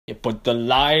put the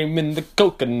lime in the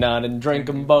coconut and drink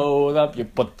them both up. You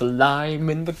put the lime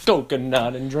in the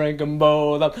coconut and drink them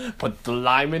both up. Put the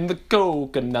lime in the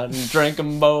coconut and drink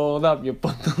them both up. You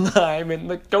put the lime in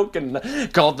the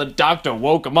coconut. Called the doctor,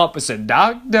 woke him up and said,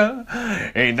 "Doctor,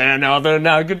 ain't there nothing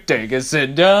I could take?" I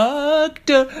said,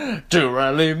 "Doctor, to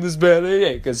relieve this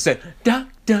bellyache." I said,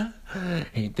 "Doctor,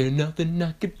 ain't there nothing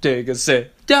I could take?" I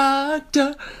said,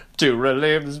 "Doctor, to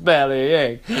relieve this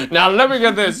bellyache." Now let me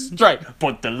get this straight.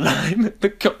 Put the lime in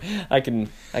the I can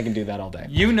do that all day.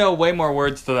 You know way more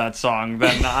words to that song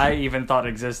than I even thought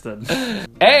existed.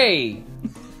 Hey!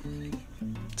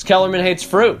 It's Kellerman Hates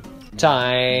Fruit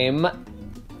time.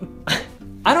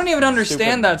 I don't even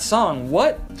understand that song.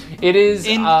 What? It is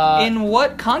In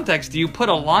what context do you put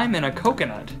a lime in a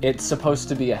coconut? It's supposed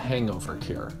to be a hangover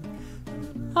cure.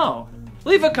 Oh.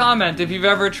 Leave a comment if you've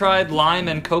ever tried lime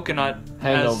and coconut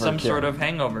Hangover as some cure. sort of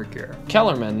hangover cure.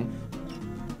 Kellerman,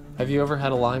 have you ever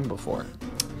had a lime before?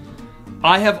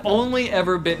 I have only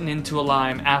ever bitten into a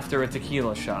lime after a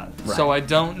tequila shot. Right. So I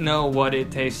don't know what it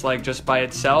tastes like just by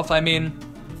itself. I mean,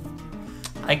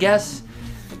 I guess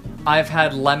I've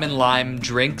had lemon lime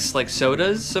drinks like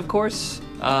sodas, of course.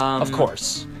 Of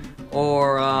course.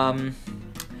 Or I've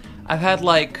had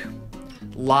like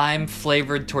lime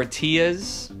flavored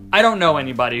tortillas. I don't know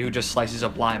anybody who just slices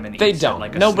up lime and eats They it don't.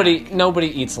 like a Nobody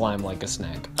snack. eats lime like a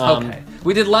snack. Okay.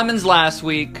 We did lemons last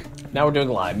week. Now we're doing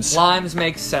limes. Limes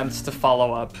make sense to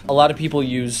follow up. A lot of people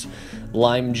use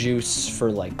lime juice for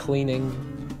like cleaning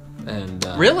and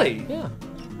Really? Yeah.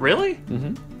 Really?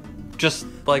 Mm-hmm. Just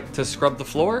like to scrub the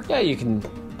floor? Yeah, you can.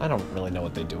 I don't really know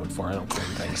what they do it for. I don't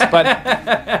clean things. But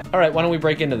all right, why don't we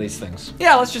break into these things?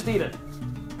 Yeah, let's just eat it.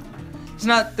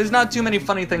 There's not too many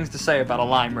funny things to say about a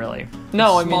lime, really.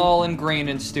 No, It's small and green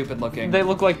and stupid looking. They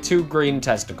look like two green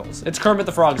testicles. It's Kermit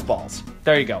the Frog's balls.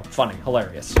 There you go. Funny,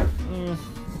 hilarious.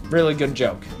 Really good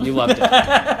joke. You loved it.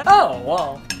 Oh,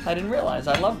 well, I didn't realize.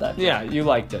 I love that. Yeah, you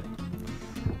liked it.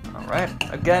 All right.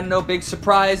 Again, no big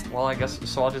surprise. Well, I guess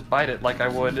so. I'll just bite it like I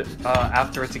would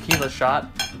after a tequila shot,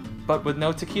 but with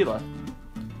no tequila.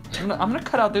 I'm gonna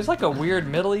cut out. There's like a weird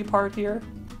middle-y part here.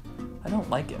 I don't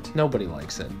like it. Nobody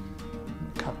likes it.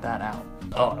 Cut that out.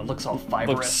 Oh, it looks all fibrous.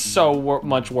 Looks so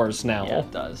much worse now. Yeah,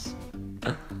 it does.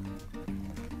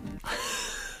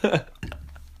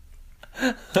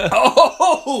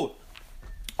 Oh!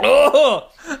 Oh!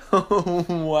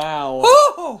 Wow.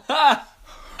 Oh!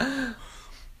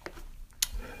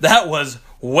 That was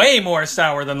way more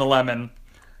sour than the lemon.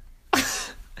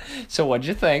 So what'd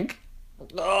you think?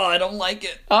 Oh, I don't like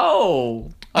it. Oh,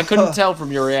 I couldn't tell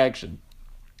from your reaction.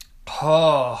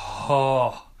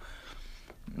 Oh.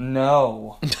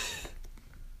 No.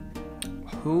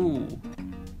 Who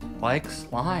likes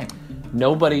lime?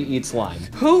 Nobody eats lime.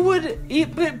 Who would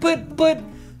eat? But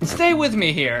stay with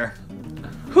me here.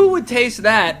 Who would taste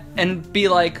that and be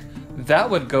like, that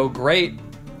would go great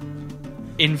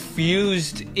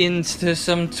infused into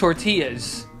some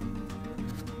tortillas?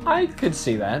 I could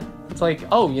see that. It's like,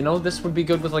 oh, you know, this would be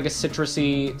good with like a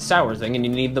citrusy sour thing, and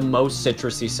you need the most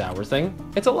citrusy sour thing.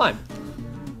 It's a lime.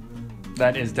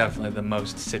 That is definitely the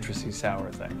most citrusy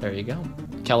sour thing. There you go.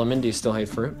 Kellerman, do you still hate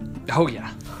fruit? Oh,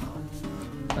 yeah.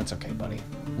 That's okay, buddy.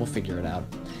 We'll figure it out.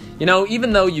 You know,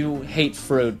 even though you hate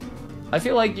fruit, I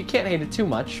feel like you can't hate it too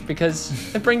much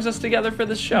because it brings us together for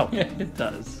this show. Yeah, it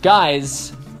does.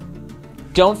 Guys,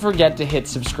 don't forget to hit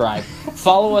subscribe.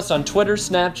 Follow us on Twitter,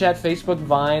 Snapchat, Facebook,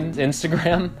 Vine,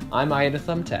 Instagram. I'm Ida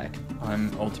Thumbtack.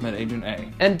 I'm Ultimate Agent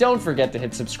A. And don't forget to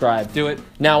hit subscribe. Do it.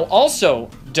 Now,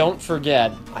 also, don't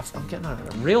forget... I'm getting a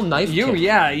real knife kick.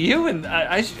 You and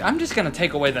I'm just gonna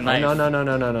take away the knife.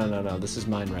 No. This is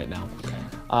mine right now. Okay.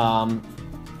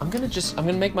 I'm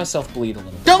gonna make myself bleed a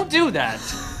little bit. Don't do that.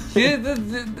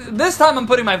 This time I'm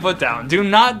putting my foot down. Do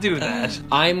not do that.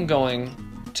 I'm going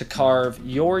to carve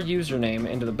your username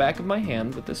into the back of my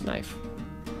hand with this knife.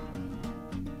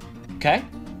 Okay?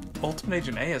 Ultimate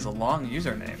Agent A is a long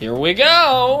username. Here we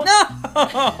go!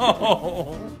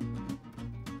 No!